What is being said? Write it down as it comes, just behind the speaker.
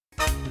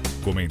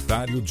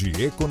Comentário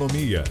de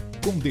Economia,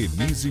 com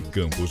Denise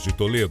Campos de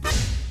Toledo.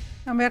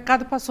 O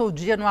mercado passou o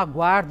dia no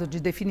aguardo de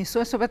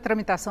definições sobre a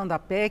tramitação da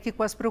PEC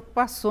com as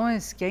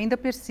preocupações que ainda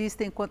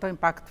persistem quanto ao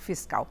impacto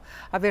fiscal.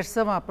 A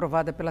versão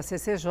aprovada pela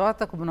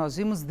CCJ, como nós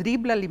vimos,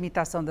 dribla a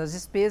limitação das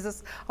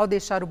despesas ao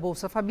deixar o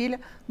Bolsa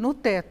Família no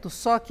teto,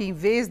 só que em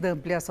vez da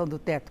ampliação do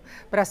teto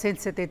para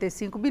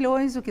 175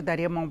 bilhões, o que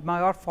daria uma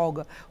maior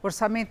folga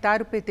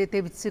orçamentária, o PT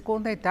teve de se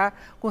contentar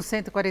com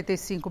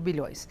 145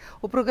 bilhões.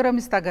 O programa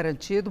está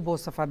garantido,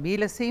 Bolsa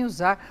Família, sem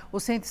usar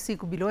os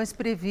 105 bilhões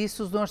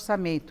previstos no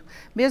orçamento.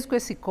 Mesmo com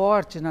esse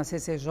corte na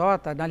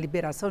CCJ, na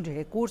liberação de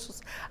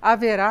recursos,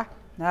 haverá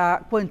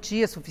a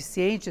quantia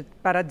suficiente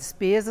para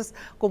despesas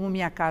como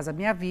Minha Casa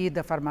Minha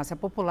Vida, Farmácia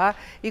Popular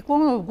e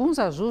com alguns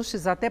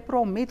ajustes até para o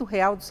aumento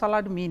real do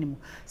salário mínimo.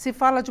 Se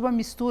fala de uma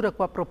mistura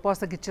com a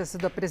proposta que tinha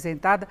sido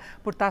apresentada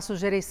por Tasso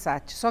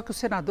Gereissati, só que o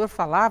senador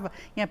falava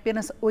em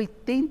apenas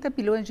 80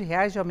 bilhões de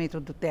reais de aumento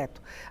do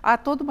teto. Há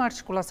toda uma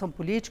articulação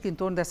política em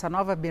torno dessa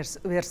nova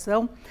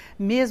versão,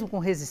 mesmo com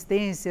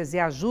resistências e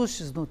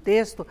ajustes no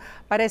texto,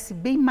 parece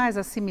bem mais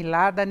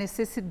assimilada à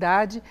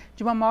necessidade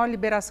de uma maior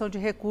liberação de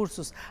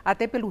recursos,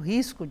 até pelo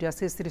risco de as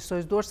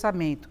restrições do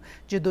orçamento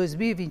de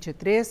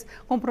 2023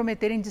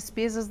 comprometerem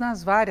despesas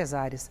nas várias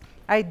áreas.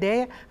 A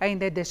ideia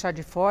ainda é deixar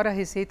de fora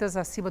receitas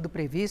acima do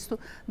previsto,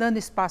 dando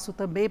espaço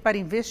também para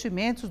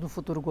investimentos do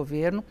futuro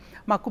governo,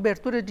 uma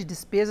cobertura de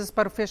despesas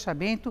para o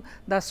fechamento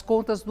das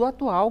contas do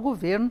atual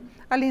governo,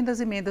 além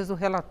das emendas do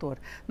relator.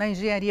 Na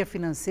engenharia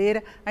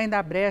financeira, ainda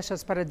há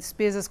brechas para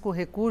despesas com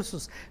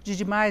recursos de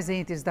demais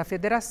entes da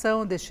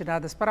federação,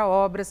 destinadas para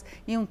obras,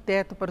 e um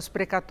teto para os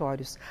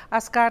precatórios.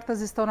 As cartas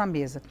estão na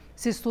mesa.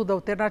 Se estuda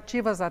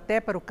alternativas até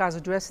para o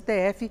caso de o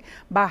STF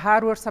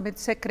barrar o orçamento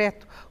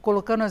secreto,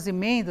 colocando as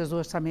emendas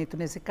do orçamento,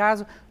 nesse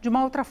caso, de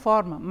uma outra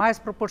forma, mais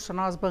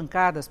proporcional às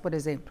bancadas, por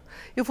exemplo.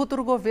 E o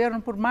futuro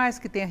governo, por mais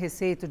que tenha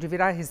receio de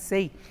virar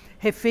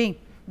refém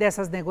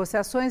dessas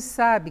negociações,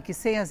 sabe que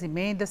sem as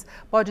emendas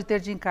pode ter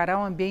de encarar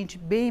um ambiente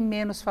bem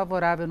menos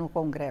favorável no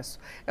Congresso.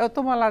 É o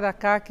toma lá da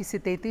cá que se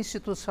tenta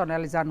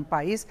institucionalizar no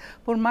país,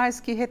 por mais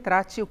que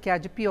retrate o que há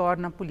de pior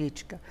na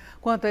política.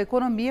 Quanto à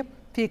economia,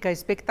 fica a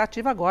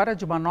expectativa agora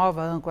de uma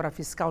nova âncora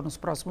fiscal nos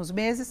próximos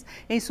meses,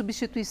 em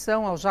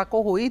substituição ao já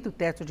corroído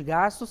teto de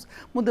gastos,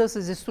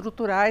 mudanças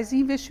estruturais e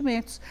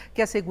investimentos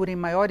que assegurem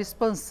maior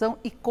expansão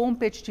e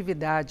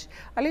competitividade,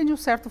 além de um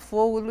certo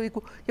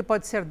fôlego que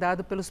pode ser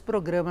dado pelos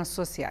programas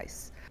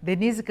sociais.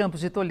 Denise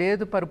Campos de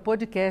Toledo para o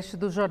podcast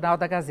do Jornal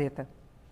da Gazeta.